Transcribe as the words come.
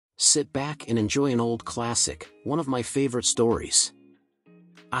Sit back and enjoy an old classic, one of my favorite stories.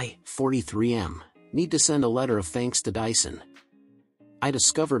 I, 43M, need to send a letter of thanks to Dyson. I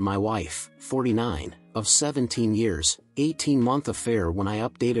discovered my wife, 49, of 17 years, 18-month affair when I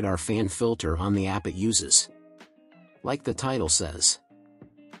updated our fan filter on the app it uses. Like the title says.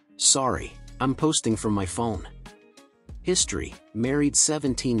 Sorry, I'm posting from my phone. History: married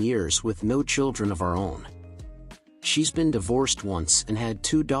 17 years with no children of our own. She's been divorced once and had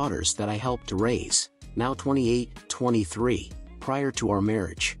 2 daughters that I helped to raise, now 28, 23, prior to our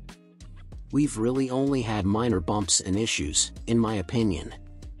marriage. We've really only had minor bumps and issues, in my opinion.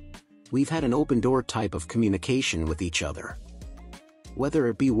 We've had an open door type of communication with each other. Whether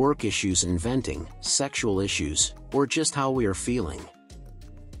it be work issues and venting, sexual issues, or just how we are feeling.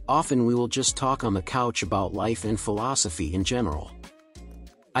 Often we will just talk on the couch about life and philosophy in general.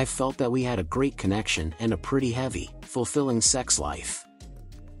 I felt that we had a great connection and a pretty heavy, fulfilling sex life.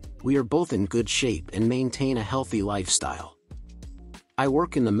 We are both in good shape and maintain a healthy lifestyle. I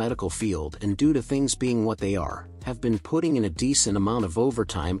work in the medical field and due to things being what they are, have been putting in a decent amount of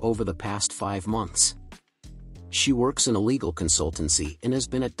overtime over the past 5 months. She works in a legal consultancy and has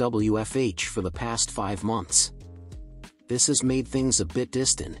been at WFH for the past 5 months. This has made things a bit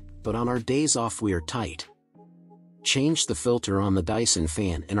distant, but on our days off we are tight. Changed the filter on the Dyson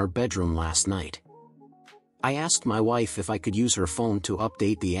fan in our bedroom last night. I asked my wife if I could use her phone to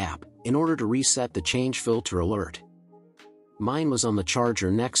update the app, in order to reset the change filter alert. Mine was on the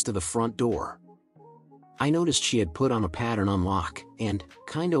charger next to the front door. I noticed she had put on a pattern unlock, and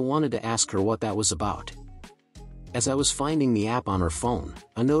kinda wanted to ask her what that was about. As I was finding the app on her phone,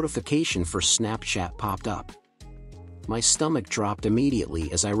 a notification for Snapchat popped up. My stomach dropped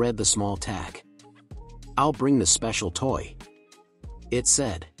immediately as I read the small tag. "I'll bring the special toy," it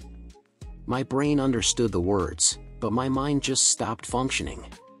said. My brain understood the words, but my mind just stopped functioning.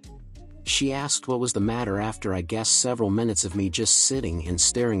 She asked what was the matter after I guessed several minutes of me just sitting and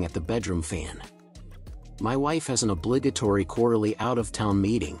staring at the bedroom fan. My wife has an obligatory quarterly out-of-town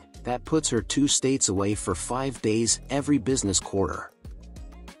meeting that puts her 2 states away for 5 days every business quarter.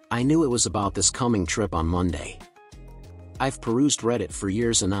 I knew it was about this coming trip on Monday. I've perused Reddit for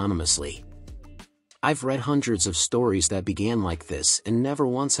years anonymously. I've read hundreds of stories that began like this and never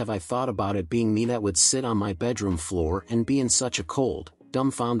once have I thought about it being me that would sit on my bedroom floor and be in such a cold,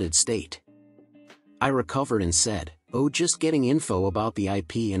 dumbfounded state. I recovered and said, "Oh, just getting info about the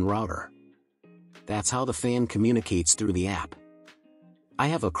IP and router." That's how the fan communicates through the app. I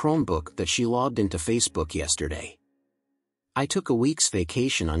have a Chromebook that she logged into Facebook yesterday. I took a week's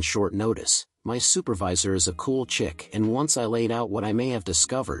vacation on short notice. My supervisor is a cool chick, and once I laid out what I may have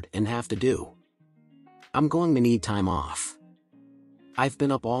discovered and have to do, I'm going to need time off. I've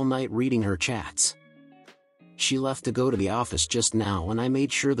been up all night reading her chats. She left to go to the office just now and I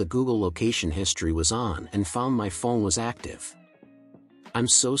made sure the Google location history was on and found my phone was active. I'm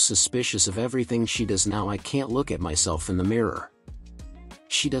so suspicious of everything she does now I can't look at myself in the mirror.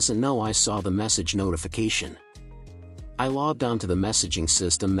 She doesn't know I saw the message notification. I logged onto the messaging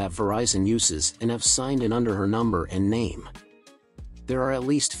system that Verizon uses and have signed in under her number and name. There are at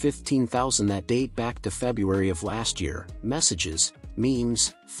least 15,000 that date back to February of last year, messages,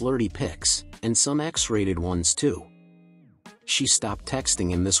 memes, flirty pics, and some X-rated ones too. She stopped texting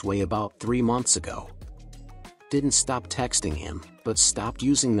him this way about 3 months ago. Didn't stop texting him, but stopped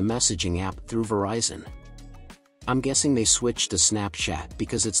using the messaging app through Verizon. I'm guessing they switched to Snapchat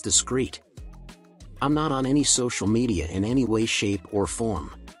because it's discreet. I'm not on any social media in any way, shape, or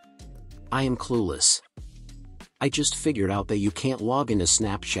form. I am clueless. I just figured out that you can't log into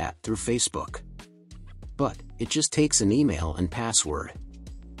Snapchat through Facebook. But it just takes an email and password.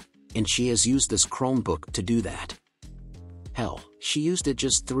 And she has used this Chromebook to do that. Hell, she used it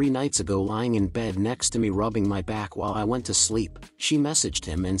just 3 nights ago lying in bed next to me rubbing my back while I went to sleep. She messaged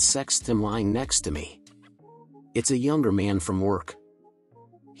him and sexted him lying next to me. It's a younger man from work.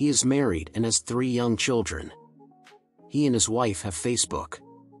 He is married and has 3 young children. He and his wife have Facebook.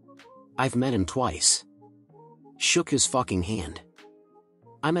 I've met him twice. Shook his fucking hand.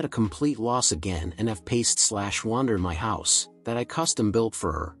 I'm at a complete loss again and have paced/wandered my house, that I custom built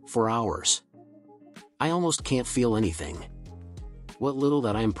for her, for hours. I almost can't feel anything. What little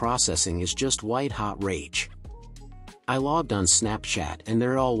that I am processing is just white hot rage. I logged on Snapchat and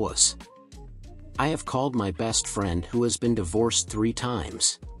there it all was. I have called my best friend who has been divorced 3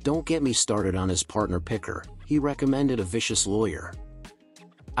 times. Don't get me started on his partner picker, he recommended a vicious lawyer.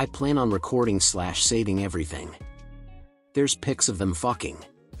 I plan on recording/saving everything. There's pics of them fucking.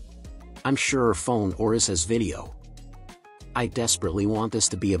 I'm sure her phone or his has video. I desperately want this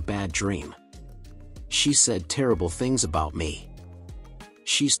to be a bad dream. She said terrible things about me.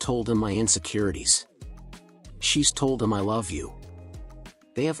 She's told him my insecurities. She's told him I love you.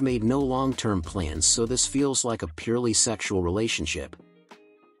 They have made no long-term plans, so this feels like a purely sexual relationship.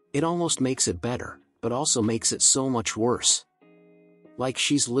 It almost makes it better, but also makes it so much worse. Like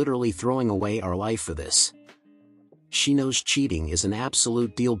she's literally throwing away our life for this. She knows cheating is an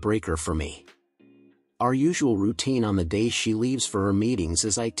absolute deal breaker for me. Our usual routine on the day she leaves for her meetings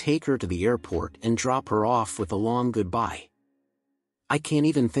is I take her to the airport and drop her off with a long goodbye. I can't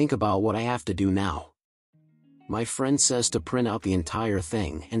even think about what I have to do now. My friend says to print out the entire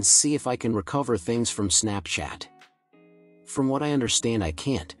thing and see if I can recover things from Snapchat. From what I understand, I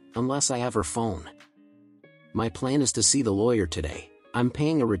can't, unless I have her phone. My plan is to see the lawyer today. I'm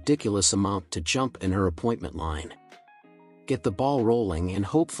paying a ridiculous amount to jump in her appointment line. Get the ball rolling and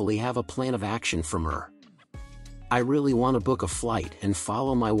hopefully have a plan of action from her. I really want to book a flight and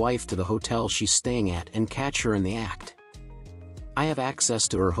follow my wife to the hotel she's staying at and catch her in the act. I have access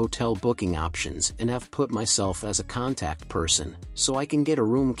to her hotel booking options and have put myself as a contact person, so I can get a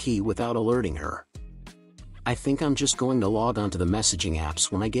room key without alerting her. I think I'm just going to log onto the messaging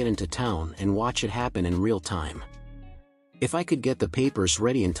apps when I get into town and watch it happen in real time. If I could get the papers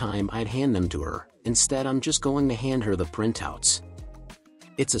ready in time, I'd hand them to her. Instead, I'm just going to hand her the printouts.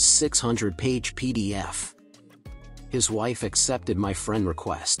 It's a 600-page PDF. His wife accepted my friend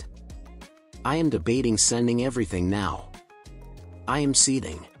request. I am debating sending everything now. I am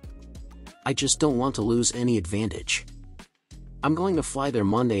seething. I just don't want to lose any advantage. I'm going to fly there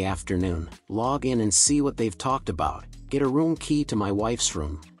Monday afternoon, log in and see what they've talked about, get a room key to my wife's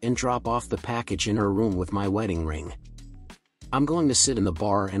room, and drop off the package in her room with my wedding ring. I'm going to sit in the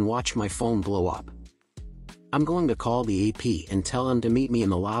bar and watch my phone blow up. I'm going to call the AP and tell him to meet me in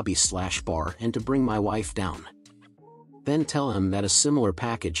the lobby/bar and to bring my wife down. Then tell him that a similar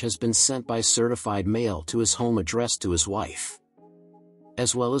package has been sent by certified mail to his home address to his wife.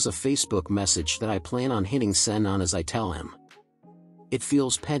 As well as a Facebook message that I plan on hitting send on as I tell him. It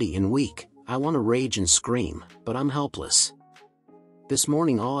feels petty and weak. I want to rage and scream, but I'm helpless. This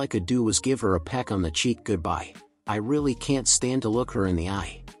morning all I could do was give her a peck on the cheek goodbye. I really can't stand to look her in the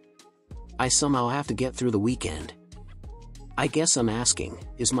eye. I somehow have to get through the weekend. I guess I'm asking,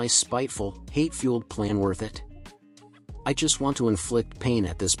 is my spiteful, hate-fueled plan worth it? I just want to inflict pain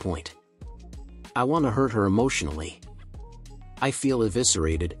at this point. I want to hurt her emotionally. I feel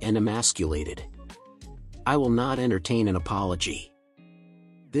eviscerated and emasculated. I will not entertain an apology.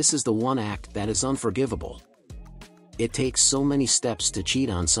 This is the one act that is unforgivable. It takes so many steps to cheat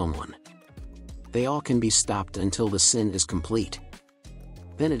on someone. They all can be stopped until the sin is complete.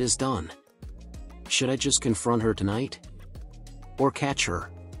 Then it is done. Should I just confront her tonight? Or catch her?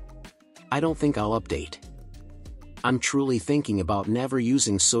 I don't think I'll update. I'm truly thinking about never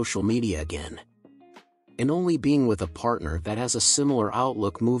using social media again. And only being with a partner that has a similar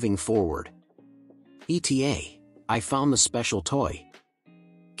outlook moving forward. ETA, I found the special toy.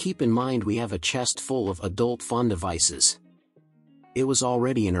 Keep in mind we have a chest full of adult fun devices. It was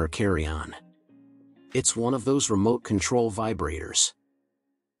already in her carry-on. It's one of those remote control vibrators.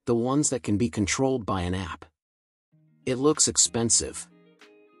 The ones that can be controlled by an app. It looks expensive.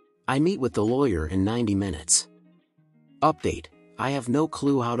 I meet with the lawyer in 90 minutes. Update, I have no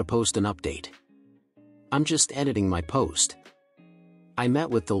clue how to post an update. I'm just editing my post. I met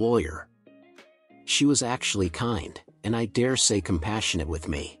with the lawyer. She was actually kind, and I dare say compassionate with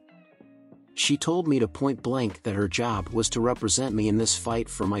me. She told me to point blank that her job was to represent me in this fight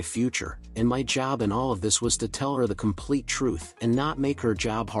for my future, and my job in all of this was to tell her the complete truth and not make her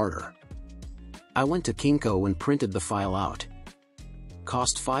job harder. I went to Kinko and printed the file out.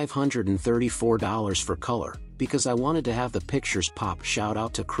 Cost $534 for color, because I wanted to have the pictures pop. Shout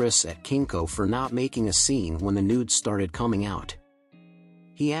out to Chris at Kinko for not making a scene when the nudes started coming out.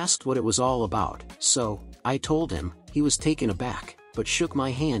 He asked what it was all about, so I told him. He was taken aback, but shook my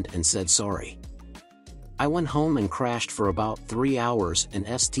hand and said sorry. I went home and crashed for about 3 hours, and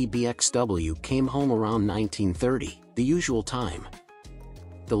STBXW came home around 19:30, the usual time.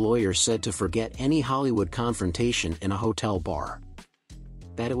 The lawyer said to forget any Hollywood confrontation in a hotel bar.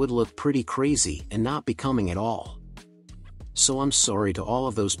 That it would look pretty crazy and not becoming at all. So I'm sorry to all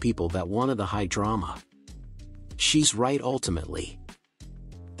of those people that wanted the high drama. She's right ultimately.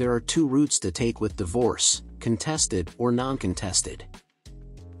 There are two routes to take with divorce, contested or non-contested.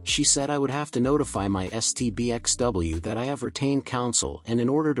 She said I would have to notify my STBXW that I have retained counsel, and in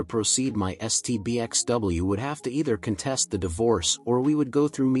order to proceed my STBXW would have to either contest the divorce or we would go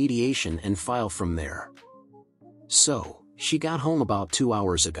through mediation and file from there. So, she got home about 2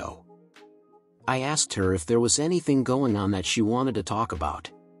 hours ago. I asked her if there was anything going on that she wanted to talk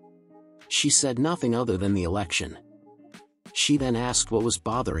about. She said nothing other than the election. She then asked what was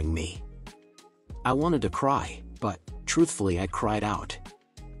bothering me. I wanted to cry, but, truthfully, I cried out.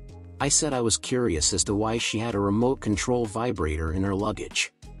 I said I was curious as to why she had a remote control vibrator in her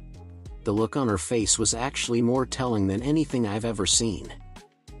luggage. The look on her face was actually more telling than anything I've ever seen.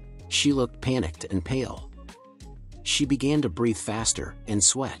 She looked panicked and pale. She began to breathe faster and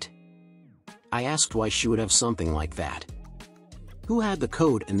sweat. I asked why she would have something like that. Who had the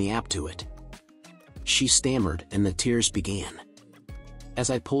code and the app to it? She stammered and the tears began.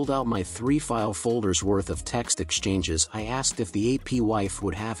 As I pulled out my 3-file folders worth of text exchanges, I asked if the AP wife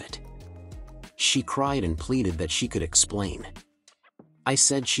would have it. She cried and pleaded that she could explain. I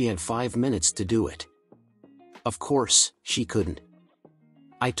said she had 5 minutes to do it. Of course, she couldn't.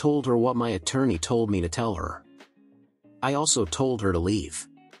 I told her what my attorney told me to tell her. I also told her to leave.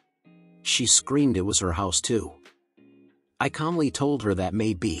 She screamed it was her house too. I calmly told her that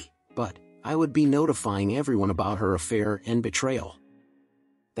may be, but I would be notifying everyone about her affair and betrayal.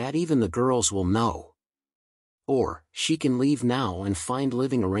 That even the girls will know. Or, she can leave now and find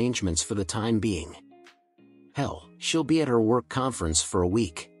living arrangements for the time being. Hell, she'll be at her work conference for a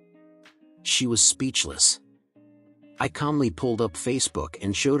week. She was speechless. I calmly pulled up Facebook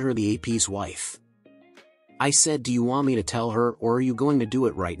and showed her the AP's wife. I said, "Do you want me to tell her, or are you going to do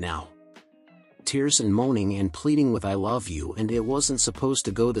it right now?" Tears and moaning and pleading with "I love you" and "it wasn't supposed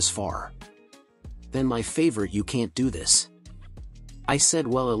to go this far." Then my favorite, "You can't do this." I said,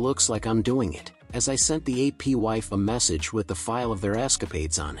 "Well, it looks like I'm doing it," as I sent the AP wife a message with the file of their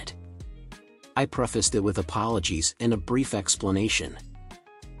escapades on it. I prefaced it with apologies and a brief explanation.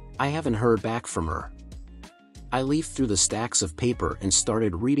 I haven't heard back from her. I leafed through the stacks of paper and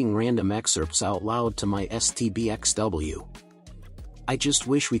started reading random excerpts out loud to my STBXW. I just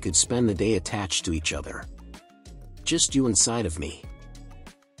wish we could spend the day attached to each other. Just you inside of me.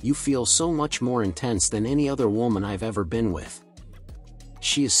 You feel so much more intense than any other woman I've ever been with.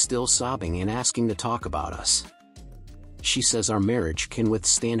 She is still sobbing and asking to talk about us. She says our marriage can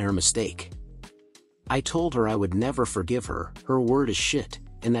withstand her mistake. I told her I would never forgive her, her word is shit,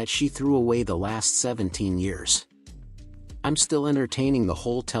 and that she threw away the last 17 years. I'm still entertaining the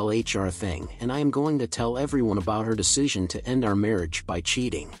whole tell HR thing, and I am going to tell everyone about her decision to end our marriage by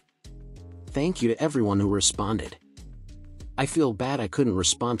cheating. Thank you to everyone who responded. I feel bad I couldn't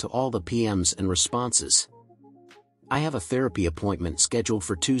respond to all the PMs and responses. I have a therapy appointment scheduled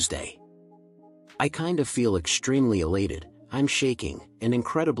for Tuesday. I kind of feel extremely elated, I'm shaking, and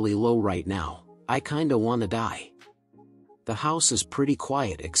incredibly low right now. I kinda wanna die. The house is pretty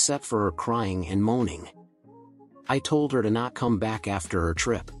quiet except for her crying and moaning. I told her to not come back after her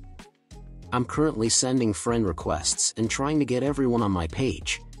trip. I'm currently sending friend requests and trying to get everyone on my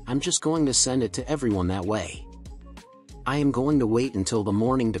page. I'm just going to send it to everyone that way. I am going to wait until the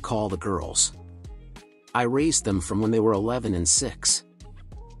morning to call the girls. I raised them from when they were 11 and 6.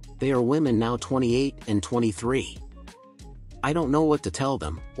 They are women now 28 and 23. I don't know what to tell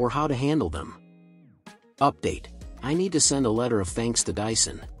them, or how to handle them. Update. I need to send a letter of thanks to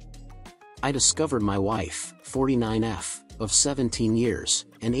Dyson. I discovered my wife, 49F, of 17 years,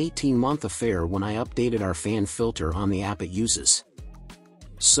 an 18-month affair when I updated our fan filter on the app it uses.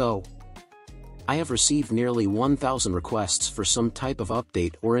 So, I have received nearly 1,000 requests for some type of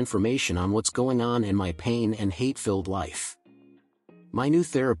update or information on what's going on in my pain and hate-filled life. My new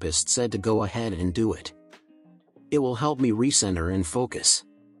therapist said to go ahead and do it. It will help me recenter and focus.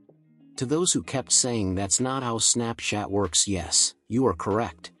 To those who kept saying that's not how Snapchat works, yes, you are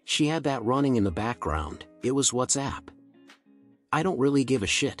correct. She had that running in the background, it was WhatsApp. I don't really give a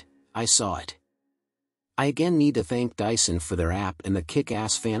shit, I saw it. I again need to thank Dyson for their app and the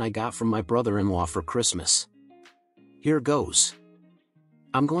kick-ass fan I got from my brother-in-law for Christmas. Here goes.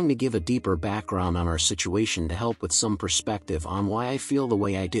 I'm going to give a deeper background on our situation to help with some perspective on why I feel the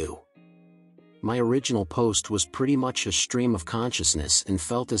way I do. My original post was pretty much a stream of consciousness and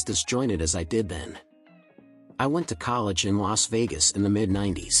felt as disjointed as I did then. I went to college in Las Vegas in the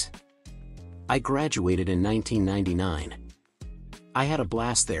mid-90s. I graduated in 1999. I had a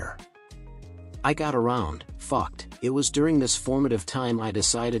blast there. I got around, fucked. It was during this formative time I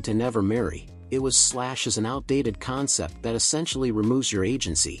decided to never marry. It was as an outdated concept that essentially removes your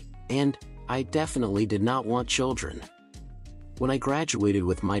agency, and I definitely did not want children. When I graduated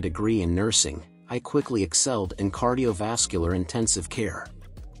with my degree in nursing, I quickly excelled in cardiovascular intensive care.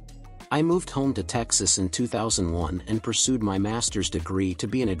 I moved home to Texas in 2001 and pursued my master's degree to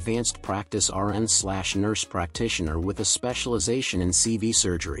be an advanced practice RN/nurse practitioner with a specialization in CV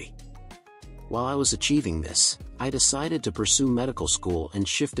surgery. While I was achieving this, I decided to pursue medical school and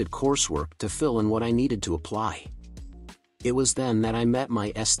shifted coursework to fill in what I needed to apply. It was then that I met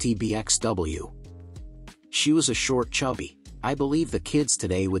my STBXW. She was a short, chubby, I believe the kids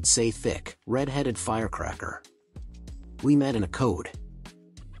today would say thick, red-headed firecracker. We met in a code.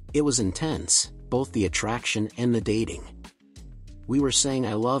 It was intense, both the attraction and the dating. We were saying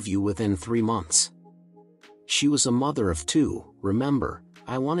I love you within 3 months. She was a mother of 2, remember,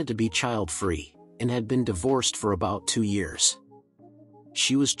 I wanted to be child-free, and had been divorced for about 2 years.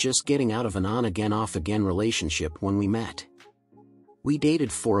 She was just getting out of an on-again off-again relationship when we met. We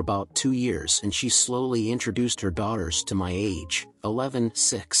dated for about 2 years and she slowly introduced her daughters to my age, 11,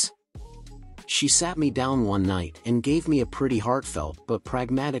 6. She sat me down one night and gave me a pretty heartfelt but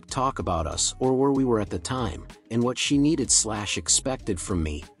pragmatic talk about us or where we were at the time, and what she needed/expected from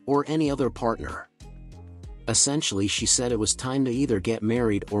me, or any other partner. Essentially she said it was time to either get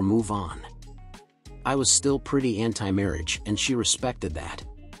married or move on. I was still pretty anti-marriage and she respected that.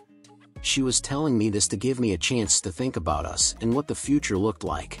 She was telling me this to give me a chance to think about us and what the future looked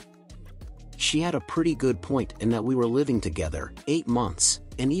like. She had a pretty good point in that we were living together 8 months,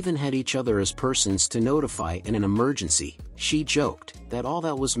 and even had each other as persons to notify in an emergency. She joked that all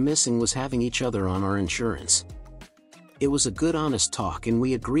that was missing was having each other on our insurance. It was a good honest talk and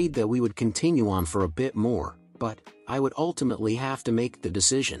we agreed that we would continue on for a bit more, but I would ultimately have to make the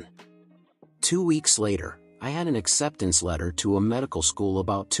decision. 2 weeks later, I had an acceptance letter to a medical school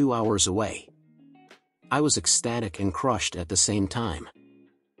about 2 hours away. I was ecstatic and crushed at the same time.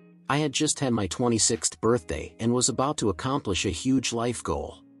 I had just had my 26th birthday and was about to accomplish a huge life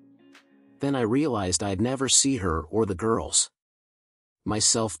goal. Then I realized I'd never see her or the girls. My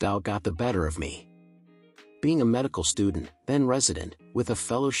self-doubt got the better of me. Being a medical student, then resident, with a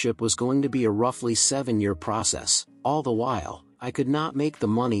fellowship was going to be a roughly 7-year process. All the while, I could not make the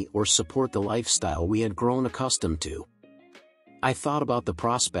money or support the lifestyle we had grown accustomed to. I thought about the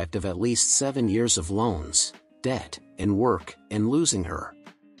prospect of at least 7 years of loans, debt, and work, and losing her.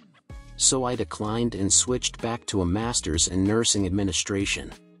 So I declined and switched back to a master's in nursing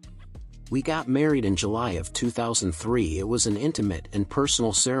administration. We got married in July of 2003. It was an intimate and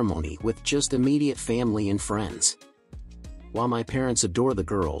personal ceremony with just immediate family and friends. While my parents adore the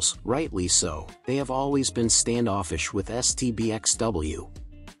girls, rightly so, they have always been standoffish with STBXW.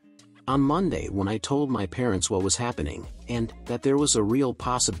 On Monday, when I told my parents what was happening, and that there was a real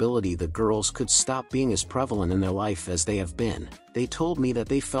possibility the girls could stop being as prevalent in their life as they have been, they told me that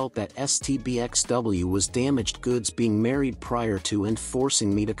they felt that STBXW was damaged goods being married prior to and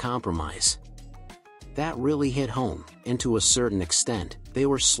forcing me to compromise. That really hit home, and to a certain extent, they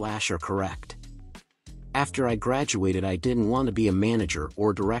were correct. After I graduated, I didn't want to be a manager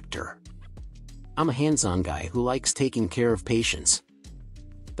or director. I'm a hands-on guy who likes taking care of patients.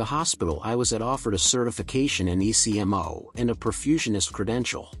 The hospital I was at offered a certification in ECMO and a perfusionist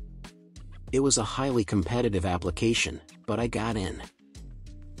credential. It was a highly competitive application, but I got in.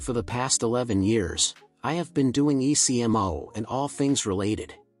 For the past 11 years, I have been doing ECMO and all things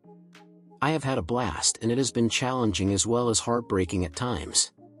related. I have had a blast and it has been challenging as well as heartbreaking at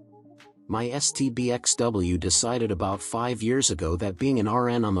times. My STBXW decided about 5 years ago that being an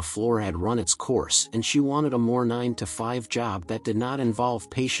RN on the floor had run its course and she wanted a more 9-to-5 job that did not involve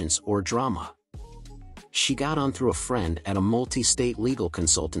patients or drama. She got on through a friend at a multi-state legal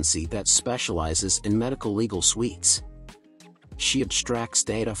consultancy that specializes in medical legal suites. She abstracts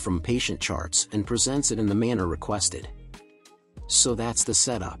data from patient charts and presents it in the manner requested. So that's the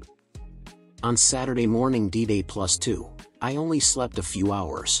setup. On Saturday morning D-Day +2, I only slept a few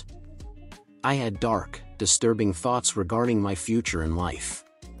hours. I had dark, disturbing thoughts regarding my future in life.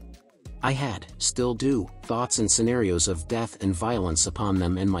 I had, still do, thoughts and scenarios of death and violence upon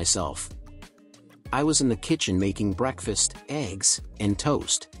them and myself. I was in the kitchen making breakfast, eggs, and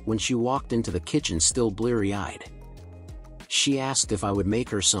toast, when she walked into the kitchen still bleary-eyed. She asked if I would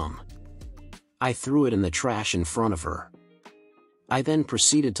make her some. I threw it in the trash in front of her. I then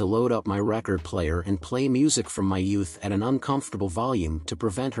proceeded to load up my record player and play music from my youth at an uncomfortable volume to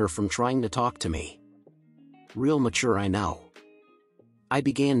prevent her from trying to talk to me. Real mature, I know. I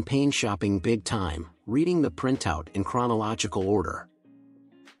began pain shopping big time, reading the printout in chronological order.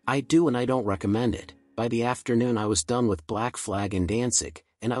 I do and I don't recommend it. By the afternoon I was done with Black Flag and Danzig,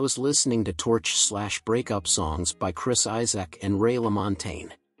 and I was listening to Torch/breakup songs by Chris Isaak and Ray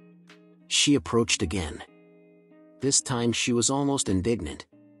LaMontagne. She approached again. This time she was almost indignant,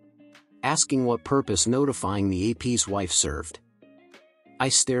 asking what purpose notifying the AP's wife served. I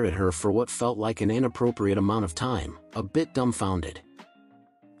stared at her for what felt like an inappropriate amount of time, a bit dumbfounded.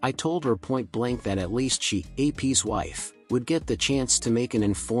 I told her point blank that at least she, AP's wife, would get the chance to make an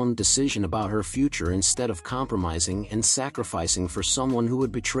informed decision about her future instead of compromising and sacrificing for someone who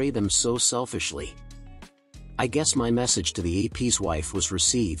would betray them so selfishly. I guess my message to the AP's wife was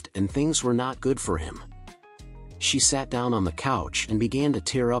received and things were not good for him. She sat down on the couch and began to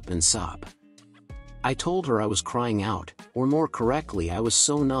tear up and sob. I told her I was crying out, or more correctly, I was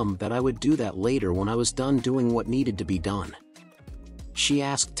so numb that I would do that later when I was done doing what needed to be done. She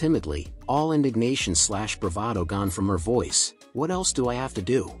asked timidly, all indignation/bravado gone from her voice, "What else do I have to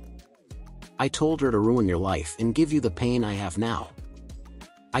do?" I told her to ruin your life and give you the pain I have now.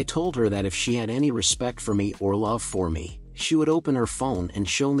 I told her that if she had any respect for me or love for me, she would open her phone and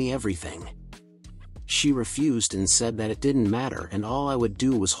show me everything. She refused and said that it didn't matter and all I would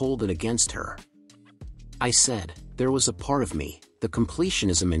do was hold it against her. I said, there was a part of me, the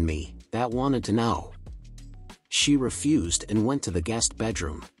completionism in me, that wanted to know. She refused and went to the guest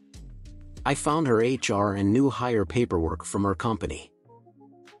bedroom. I found her HR and new hire paperwork from her company.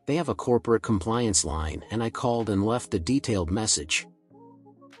 They have a corporate compliance line and I called and left a detailed message.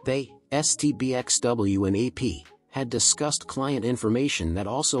 They, STBXW and AP, had discussed client information that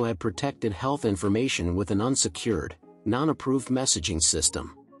also had protected health information with an unsecured, non-approved messaging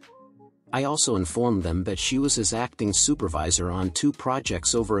system. I also informed them that she was his acting supervisor on 2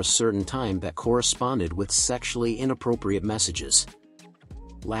 projects over a certain time that corresponded with sexually inappropriate messages.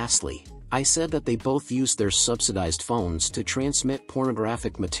 Lastly, I said that they both used their subsidized phones to transmit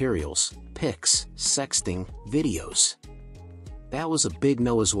pornographic materials, pics, sexting, videos. That was a big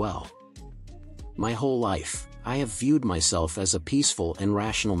no as well. My whole life, I have viewed myself as a peaceful and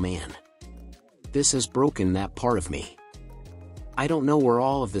rational man. This has broken that part of me. I don't know where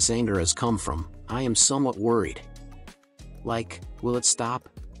all of this anger has come from. I am somewhat worried. Like, will it stop?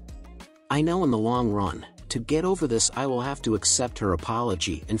 I know in the long run, to get over this I will have to accept her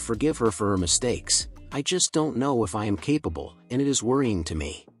apology and forgive her for her mistakes. I just don't know if I am capable, and it is worrying to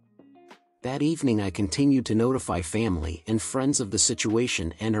me. That evening I continued to notify family and friends of the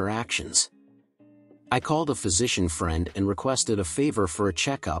situation and her actions. I called a physician friend and requested a favor for a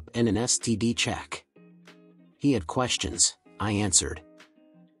checkup and an STD check. He had questions. I answered.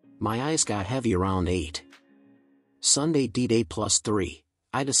 My eyes got heavy around 8. Sunday D-Day +3,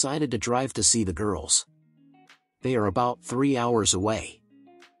 I decided to drive to see the girls. They are about 3 hours away.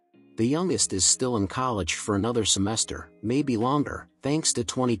 The youngest is still in college for another semester, maybe longer, thanks to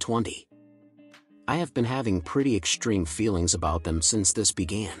 2020. I have been having pretty extreme feelings about them since this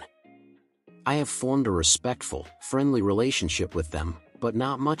began. I have formed a respectful, friendly relationship with them, but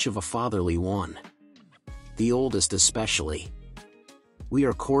not much of a fatherly one. The oldest especially. We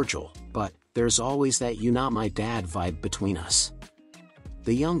are cordial, but there's always that "you not my dad" vibe between us.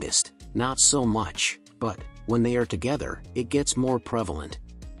 The youngest, not so much, but when they are together, it gets more prevalent.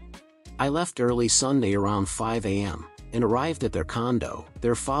 I left early Sunday around 5 a.m. and arrived at their condo.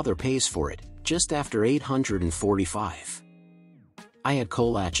 Their father pays for it, just after 8:45. I had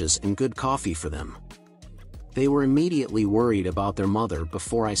collages and good coffee for them. They were immediately worried about their mother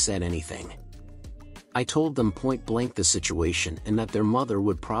before I said anything. I told them point blank the situation and that their mother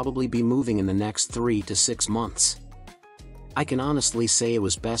would probably be moving in the next 3 to 6 months. I can honestly say it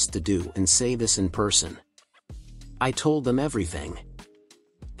was best to do and say this in person. I told them everything.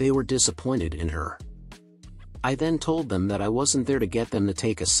 They were disappointed in her. I then told them that I wasn't there to get them to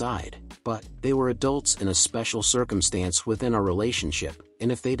take a side, but they were adults in a special circumstance within our relationship,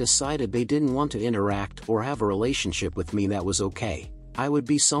 and if they decided they didn't want to interact or have a relationship with me, that was okay. I would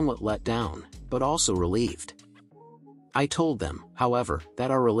be somewhat let down, but also relieved. I told them, however,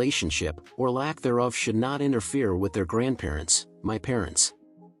 that our relationship, or lack thereof, should not interfere with their grandparents, my parents.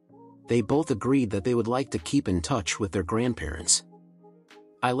 They both agreed that they would like to keep in touch with their grandparents.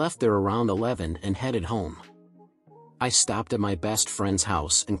 I left there around 11 and headed home. I stopped at my best friend's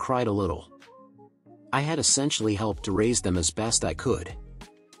house and cried a little. I had essentially helped to raise them as best I could.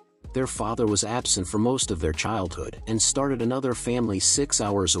 Their father was absent for most of their childhood and started another family 6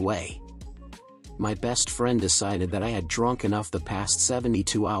 hours away. My best friend decided that I had drunk enough the past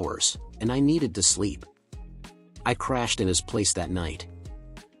 72 hours, and I needed to sleep. I crashed in his place that night.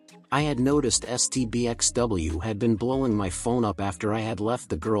 I had noticed STBXW had been blowing my phone up after I had left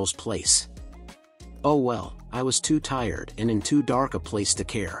the girl's place. Oh well, I was too tired and in too dark a place to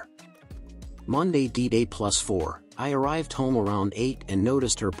care. Monday D-Day +4, I arrived home around 8 and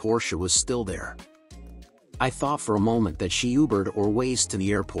noticed her Porsche was still there. I thought for a moment that she Ubered or Wazed to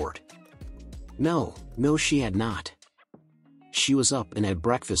the airport. No, she had not. She was up and had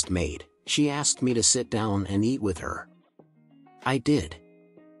breakfast made. She asked me to sit down and eat with her. I did.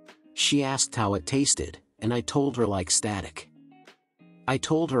 She asked how it tasted, and I told her like static. I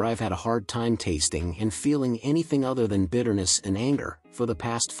told her I've had a hard time tasting and feeling anything other than bitterness and anger for the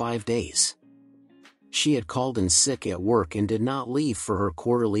past 5 days. She had called in sick at work and did not leave for her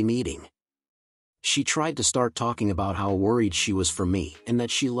quarterly meeting. She tried to start talking about how worried she was for me and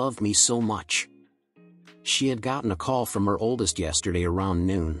that she loved me so much. She had gotten a call from her oldest yesterday around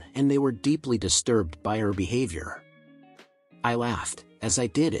noon, and they were deeply disturbed by her behavior. I laughed. As I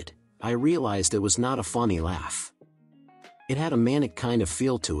did it, I realized it was not a funny laugh. It had a manic kind of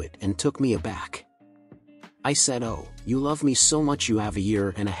feel to it and took me aback. I said, "Oh, you love me so much you have a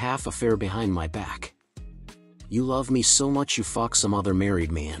 1.5-year affair behind my back. You love me so much you fuck some other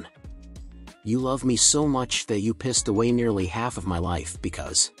married man. You love me so much that you pissed away nearly half of my life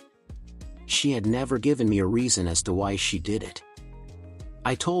because..." She had never given me a reason as to why she did it.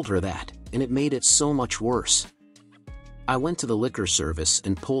 I told her that, and it made it so much worse. I went to the liquor service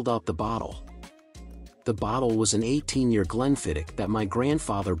and pulled out the bottle. The bottle was an 18-year Glenfiddich that my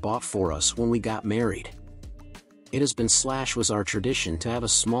grandfather bought for us when we got married. It has been / was our tradition to have a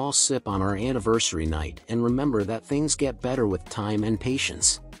small sip on our anniversary night and remember that things get better with time and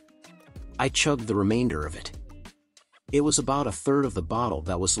patience. I chugged the remainder of it. It was about a third of the bottle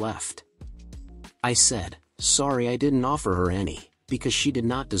that was left. I said, "Sorry I didn't offer her any, because she did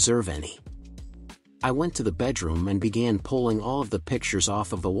not deserve any." I went to the bedroom and began pulling all of the pictures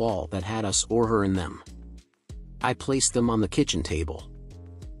off of the wall that had us or her in them. I placed them on the kitchen table.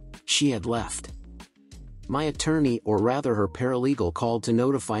 She had left. My attorney, or rather her paralegal, called to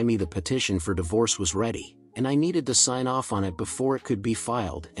notify me the petition for divorce was ready, and I needed to sign off on it before it could be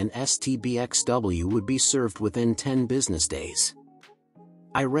filed, and STBXW would be served within 10 business days.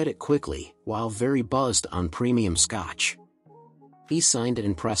 I read it quickly, while very buzzed on premium scotch. He signed it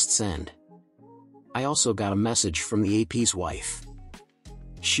and pressed send. I also got a message from the AP's wife.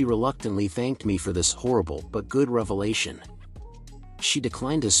 She reluctantly thanked me for this horrible but good revelation. She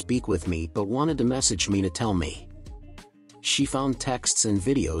declined to speak with me but wanted to message me to tell me. She found texts and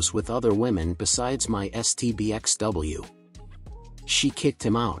videos with other women besides my STBXW. She kicked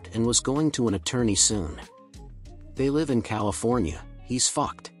him out and was going to an attorney soon. They live in California. He's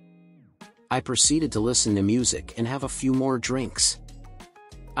fucked. I proceeded to listen to music and have a few more drinks.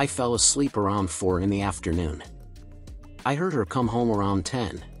 I fell asleep around 4 in the afternoon. I heard her come home around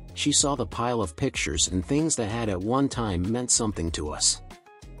 10. She saw the pile of pictures and things that had at one time meant something to us.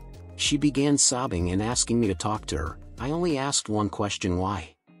 She began sobbing and asking me to talk to her. I only asked one question: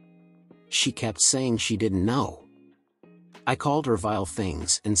 why? She kept saying she didn't know. I called her vile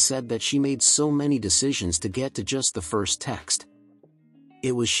things and said that she made so many decisions to get to just the first text.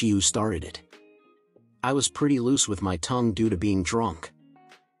 It was she who started it. I was pretty loose with my tongue due to being drunk.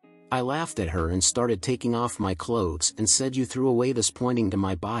 I laughed at her and started taking off my clothes and said, "You threw away this," pointing to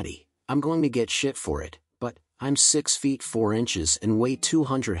my body. "I'm going to get shit for it, but I'm 6 feet 4 inches and weigh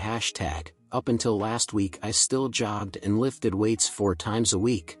 200 #. Up until last week I still jogged and lifted weights 4 times a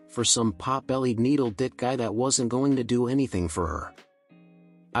week for some pot-bellied needle-dick guy that wasn't going to do anything for her."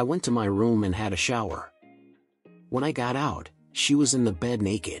 I went to my room and had a shower. When I got out, she was in the bed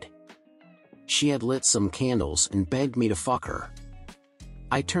naked. She had lit some candles and begged me to fuck her.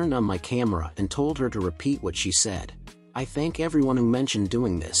 I turned on my camera and told her to repeat what she said. I thank everyone who mentioned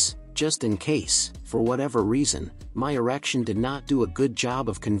doing this, just in case, for whatever reason, my erection did not do a good job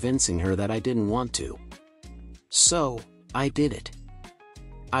of convincing her that I didn't want to. So, I did it.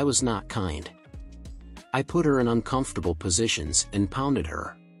 I was not kind. I put her in uncomfortable positions and pounded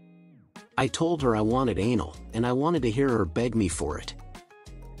her. I told her I wanted anal, and I wanted to hear her beg me for it.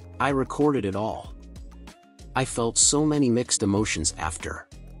 I recorded it all. I felt so many mixed emotions after.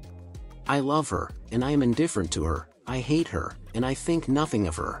 I love her, and I am indifferent to her. I hate her, and I think nothing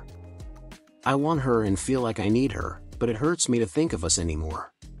of her. I want her and feel like I need her, but it hurts me to think of us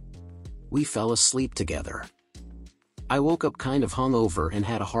anymore. We fell asleep together. I woke up kind of hungover and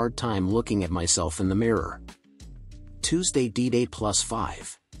had a hard time looking at myself in the mirror. Tuesday D-Date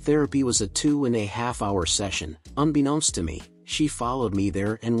 +5. Therapy was a 2.5-hour session. Unbeknownst to me, she followed me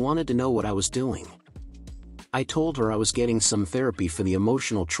there and wanted to know what I was doing. I told her I was getting some therapy for the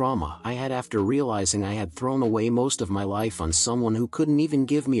emotional trauma I had after realizing I had thrown away most of my life on someone who couldn't even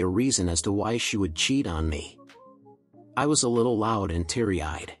give me a reason as to why she would cheat on me. I was a little loud and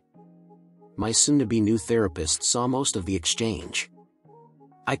teary-eyed. My soon-to-be new therapist saw most of the exchange.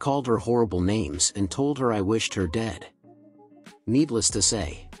 I called her horrible names and told her I wished her dead. Needless to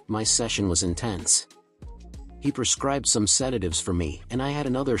say, my session was intense. He prescribed some sedatives for me, and I had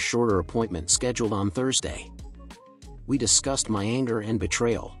another shorter appointment scheduled on Thursday. We discussed my anger and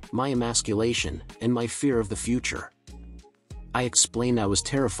betrayal, my emasculation, and my fear of the future. I explained I was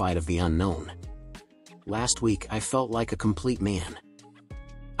terrified of the unknown. Last week I felt like a complete man.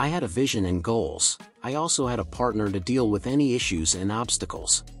 I had a vision and goals. I also had a partner to deal with any issues and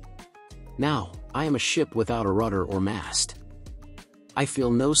obstacles. Now, I am a ship without a rudder or mast. I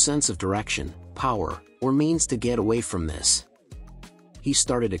feel no sense of direction, power, or means to get away from this. He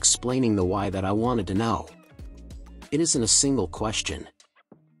started explaining the why that I wanted to know. It isn't a single question.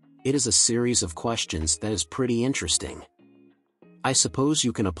 It is a series of questions that is pretty interesting. I suppose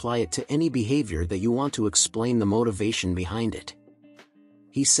you can apply it to any behavior that you want to explain the motivation behind it.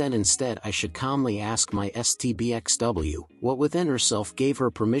 He said instead I should calmly ask my STBXW what within herself gave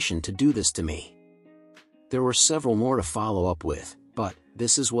her permission to do this to me. There were several more to follow up with, but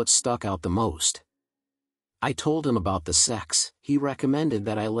this is what stuck out the most. I told him about the sex. He recommended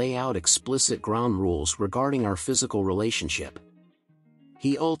that I lay out explicit ground rules regarding our physical relationship.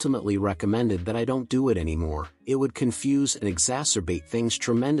 He ultimately recommended that I don't do it anymore. It would confuse and exacerbate things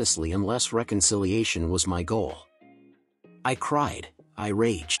tremendously unless reconciliation was my goal. I cried. I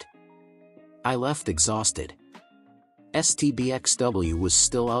raged. I left exhausted. STBXW was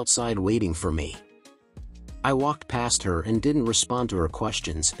still outside waiting for me. I walked past her and didn't respond to her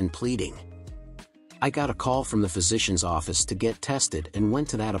questions and pleading. I got a call from the physician's office to get tested and went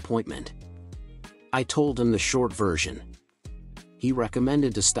to that appointment. I told him the short version. He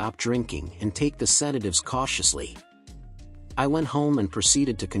recommended to stop drinking and take the sedatives cautiously. I went home and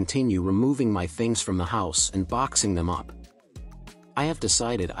proceeded to continue removing my things from the house and boxing them up. I have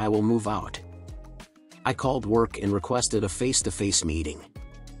decided I will move out. I called work and requested a face-to-face meeting.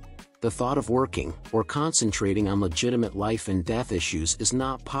 The thought of working or concentrating on legitimate life and death issues is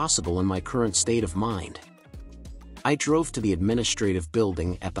not possible in my current state of mind. I drove to the administrative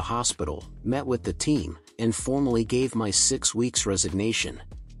building at the hospital, met with the team, and formally gave my 6 weeks resignation.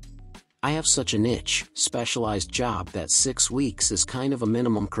 I have such a niche, specialized job that 6 weeks is kind of a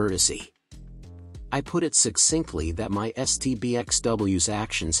minimum courtesy. I put it succinctly that my STBXW's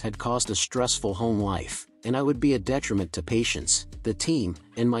actions had caused a stressful home life, and I would be a detriment to patients, the team,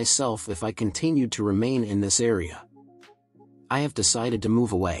 and myself if I continued to remain in this area. I have decided to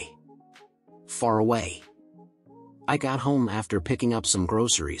move away. Far away. I got home after picking up some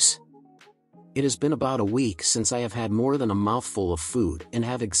groceries. It has been about a week since I have had more than a mouthful of food and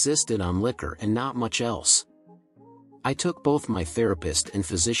have existed on liquor and not much else. I took both my therapist and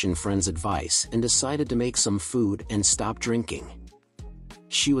physician friend's advice and decided to make some food and stop drinking.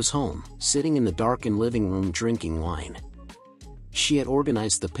 She was home, sitting in the darkened living room drinking wine. She had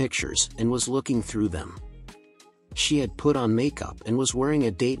organized the pictures and was looking through them. She had put on makeup and was wearing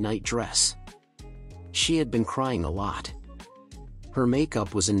a date night dress. She had been crying a lot. Her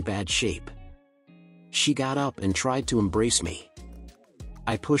makeup was in bad shape. She got up and tried to embrace me.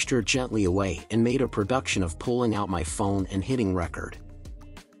 I pushed her gently away and made a production of pulling out my phone and hitting record.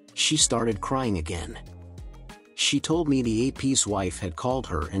 She started crying again. She told me the AP's wife had called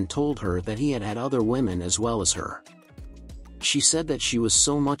her and told her that he had had other women as well as her. She said that she was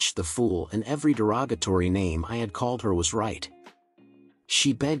so much the fool and every derogatory name I had called her was right.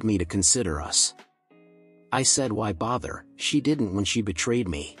 She begged me to consider us. I said why bother, she didn't when she betrayed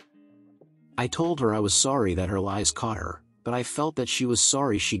me. I told her I was sorry that her lies caught her, but I felt that she was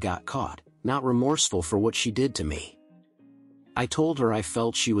sorry she got caught, not remorseful for what she did to me. I told her I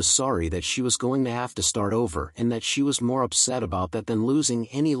felt she was sorry that she was going to have to start over and that she was more upset about that than losing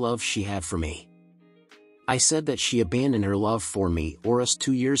any love she had for me. I said that she abandoned her love for me or us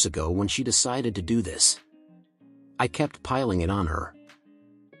 2 years ago when she decided to do this. I kept piling it on her.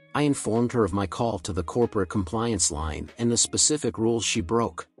 I informed her of my call to the corporate compliance line and the specific rules she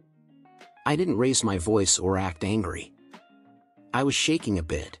broke. I didn't raise my voice or act angry. I was shaking a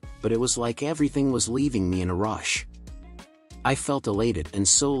bit, but it was like everything was leaving me in a rush. I felt elated and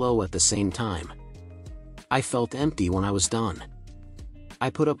so low at the same time. I felt empty when I was done. I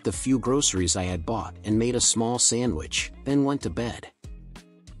put up the few groceries I had bought and made a small sandwich, then went to bed.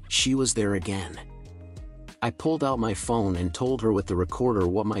 She was there again. I pulled out my phone and told her with the recorder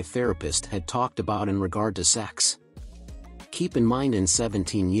what my therapist had talked about in regard to sex. Keep in mind in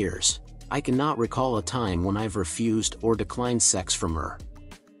 17 years, I cannot recall a time when I've refused or declined sex from her.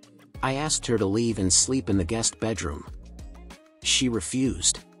 I asked her to leave and sleep in the guest bedroom. She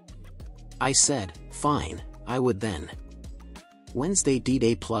refused. I said, fine, I would then. Wednesday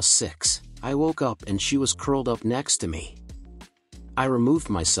D-Day +6, I woke up and she was curled up next to me. I removed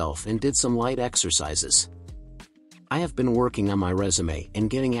myself and did some light exercises. I have been working on my resume and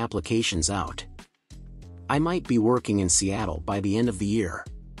getting applications out. I might be working in Seattle by the end of the year.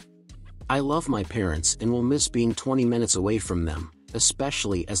 I love my parents and will miss being 20 minutes away from them,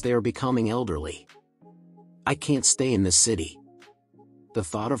 especially as they are becoming elderly. I can't stay in this city. The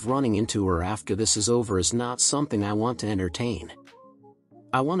thought of running into her after this is over is not something I want to entertain.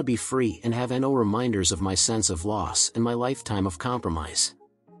 I want to be free and have no reminders of my sense of loss and my lifetime of compromise.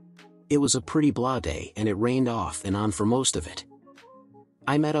 It was a pretty blah day and it rained off and on for most of it.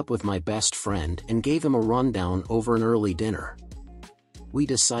 I met up with my best friend and gave him a rundown over an early dinner. We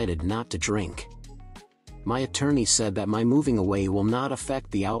decided not to drink. My attorney said that my moving away will not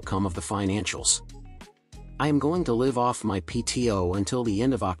affect the outcome of the financials. I am going to live off my PTO until the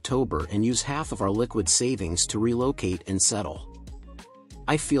end of October and use half of our liquid savings to relocate and settle.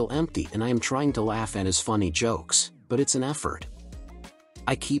 I feel empty and I am trying to laugh at his funny jokes, but it's an effort.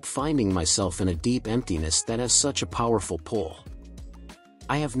 I keep finding myself in a deep emptiness that has such a powerful pull.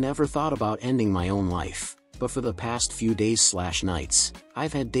 I have never thought about ending my own life, but for the past few days/nights,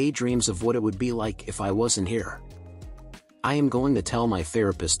 I've had daydreams of what it would be like if I wasn't here. I am going to tell my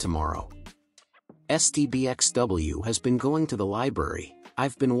therapist tomorrow. STBXW has been going to the library.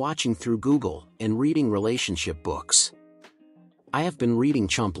 I've been watching through Google and reading relationship books. I have been reading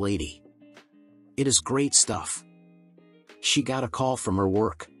Chump Lady. It is great stuff. She got a call from her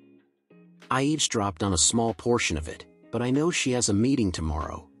work. I eavesdropped on a small portion of it, but I know she has a meeting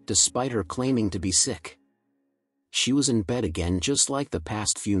tomorrow, despite her claiming to be sick. She was in bed again just like the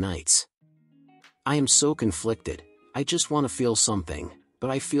past few nights. I am so conflicted. I just want to feel something, but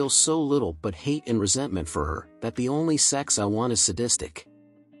I feel so little but hate and resentment for her that the only sex I want is sadistic.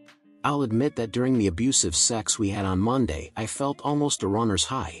 I'll admit that during the abusive sex we had on Monday I felt almost a runner's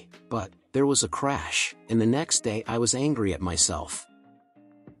high, but there was a crash, and the next day I was angry at myself.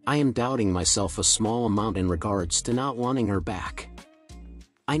 I am doubting myself a small amount in regards to not wanting her back.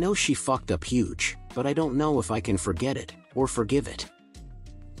 I know she fucked up huge, but I don't know if I can forget it, or forgive it.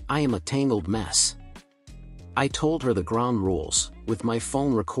 I am a tangled mess. I told her the ground rules, with my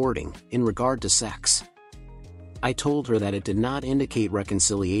phone recording, in regard to sex. I told her that it did not indicate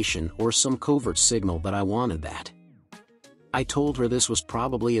reconciliation or some covert signal that I wanted that. I told her this was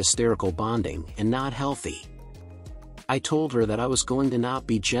probably hysterical bonding and not healthy. I told her that I was going to not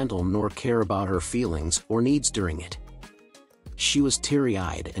be gentle nor care about her feelings or needs during it. She was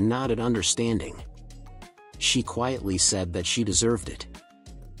teary-eyed and nodded understanding. She quietly said that she deserved it.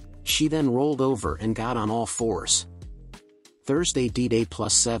 She then rolled over and got on all fours. Thursday D-Day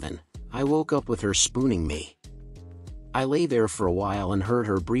 +7, I woke up with her spooning me. I lay there for a while and heard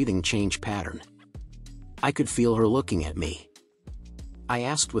her breathing change pattern. I could feel her looking at me. I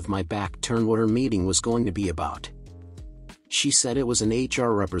asked with my back turned what her meeting was going to be about. She said it was an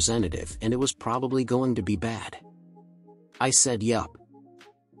HR representative and it was probably going to be bad. I said yup.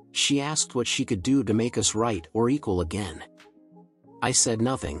 She asked what she could do to make us right or equal again. I said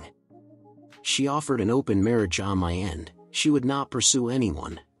nothing. She offered an open marriage on my end. She would not pursue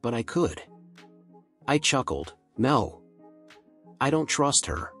anyone, but I could. I chuckled. No. I don't trust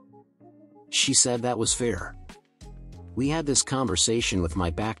her. She said that was fair. We had this conversation with my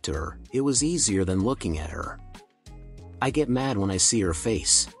back to her. It was easier than looking at her. I get mad when I see her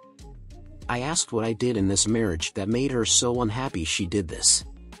face. I asked what I did in this marriage that made her so unhappy she did this.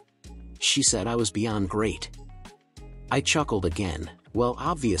 She said I was beyond great. I chuckled again. Well,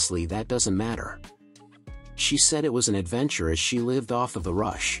 obviously that doesn't matter. She said it was an adventure as she lived off of the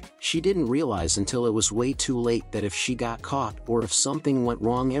rush. She didn't realize until it was way too late that if she got caught or if something went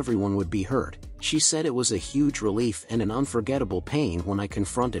wrong everyone would be hurt. She said it was a huge relief and an unforgettable pain when I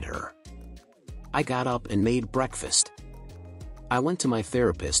confronted her. I got up and made breakfast. I went to my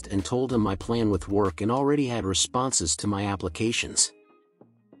therapist and told him my plan with work and already had responses to my applications.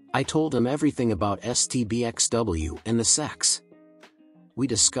 I told him everything about STBXW and the sex. We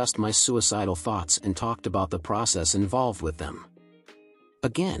discussed my suicidal thoughts and talked about the process involved with them.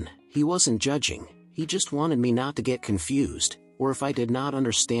 Again, he wasn't judging, he just wanted me not to get confused, or if I did not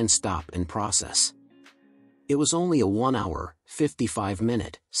understand stop and process. It was only a 1 hour,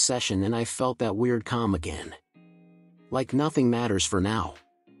 55-minute session and I felt that weird calm again. Like nothing matters for now.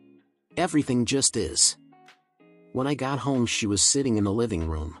 Everything just is. When I got home she was sitting in the living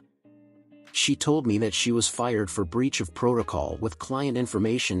room. She told me that she was fired for breach of protocol with client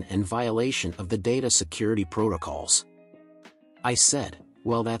information and violation of the data security protocols. I said,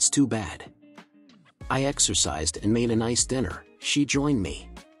 well, that's too bad. I exercised and made a nice dinner. She joined me.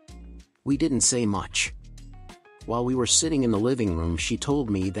 We didn't say much. While we were sitting in the living room she told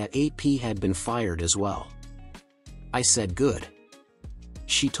me that AP had been fired as well. I said good.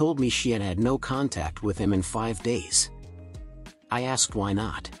 She told me she had had no contact with him in 5 days. I asked why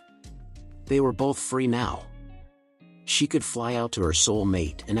not. They were both free now. She could fly out to her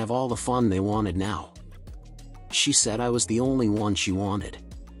soulmate and have all the fun they wanted now. She said I was the only one she wanted.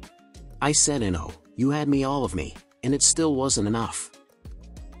 I said no, you had me all of me, and it still wasn't enough.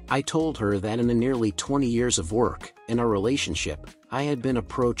 I told her that in the nearly 20 years of work, in our relationship, I had been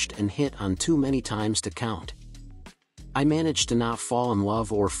approached and hit on too many times to count. I managed to not fall in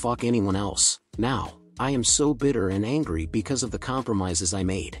love or fuck anyone else. Now, I am so bitter and angry because of the compromises I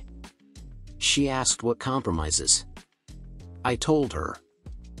made. She asked what compromises. I told her.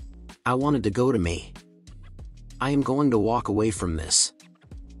 I wanted to go to me. I am going to walk away from this.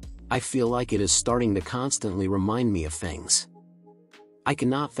 I feel like it is starting to constantly remind me of things. I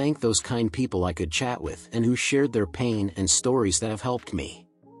cannot thank those kind people I could chat with and who shared their pain and stories that have helped me.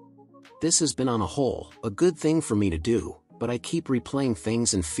 This has been on a whole, a good thing for me to do, but I keep replaying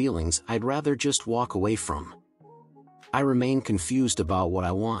things and feelings I'd rather just walk away from. I remain confused about what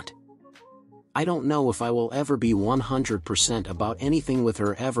I want. I don't know if I will ever be 100% about anything with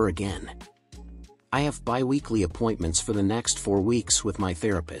her ever again. I have bi-weekly appointments for the next 4 weeks with my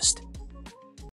therapist.